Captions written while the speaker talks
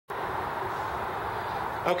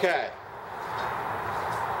Okay.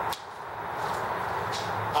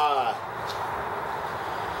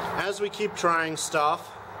 As we keep trying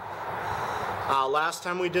stuff, last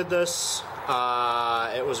time we did this,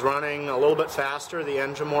 it was running a little bit faster. The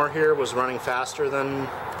Enjomor here was running faster than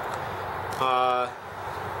I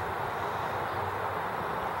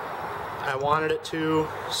wanted it to,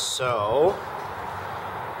 so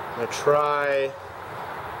I'm going to try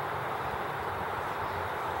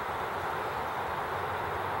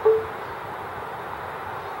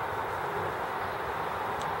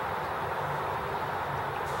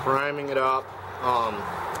priming it up.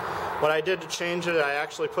 What I did to change it, I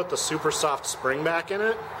actually put the super soft spring back in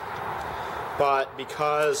it, but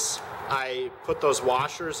because I put those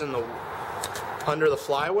washers in the under the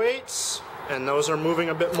flyweights and those are moving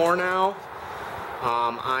a bit more now,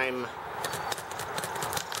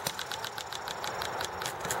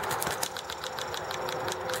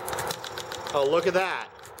 oh, look at that.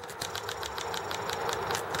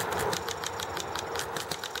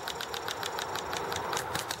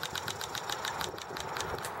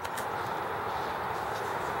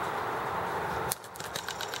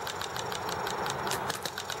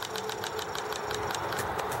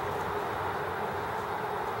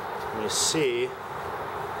 Let me see.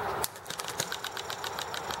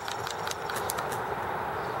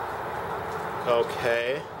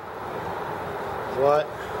 Okay. What?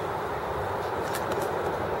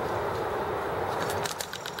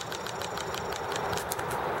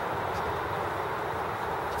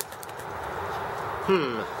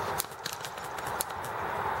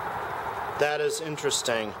 That is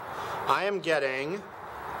interesting. I am getting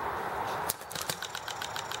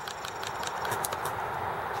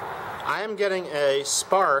a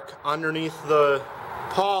spark underneath the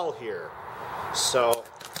pawl here. So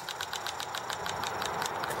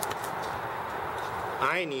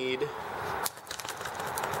I need,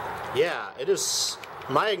 yeah, it is,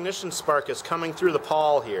 my ignition spark is coming through the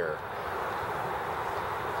pawl here.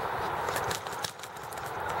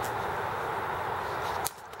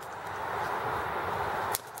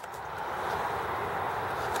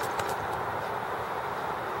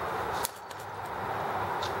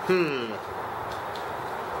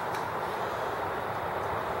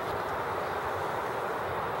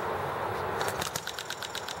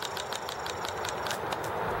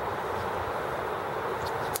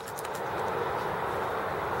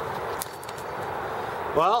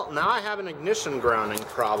 Well, now I have an ignition grounding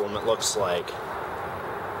problem, it looks like.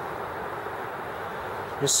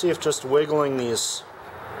 Let me see if just wiggling these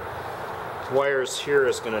wires here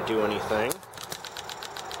is going to do anything.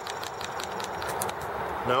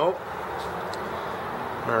 Nope.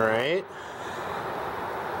 Alright.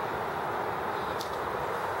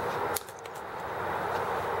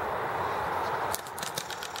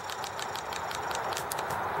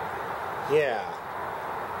 Yeah.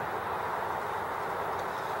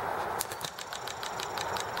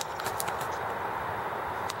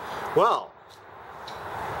 Well,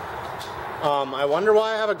 I wonder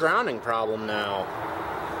why I have a grounding problem now.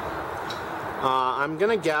 I'm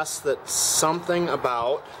gonna guess that something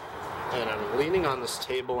about, and I'm leaning on this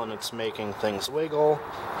table and it's making things wiggle.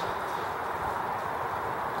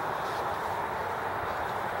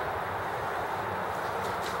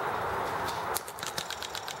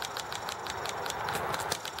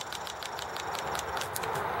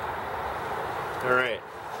 Alright.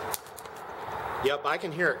 Yep, I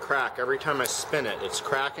can hear it crack every time I spin it. It's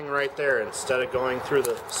cracking right there instead of going through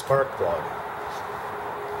the spark plug.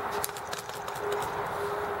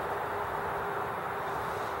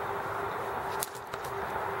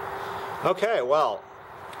 Okay, well,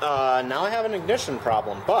 now I have an ignition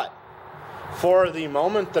problem, but for the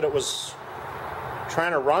moment that it was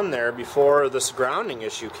trying to run there before this grounding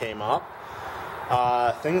issue came up,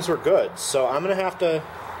 things were good. So I'm going to have to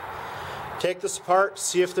take this apart,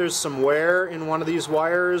 see if there's some wear in one of these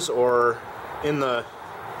wires or in the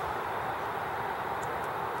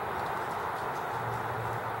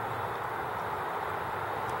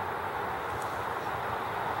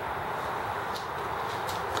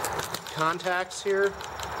contacts here.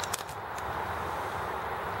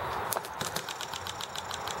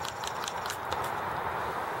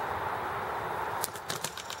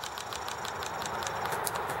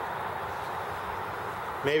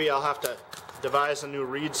 Maybe I'll have to devise a new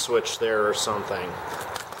reed switch there or something.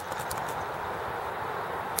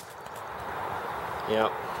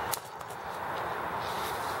 Yep.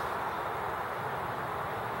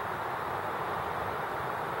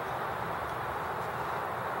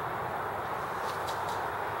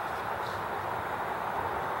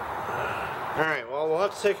 Alright, well, we'll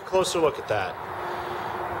have to take a closer look at that.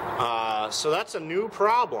 So that's a new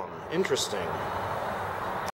problem. Interesting.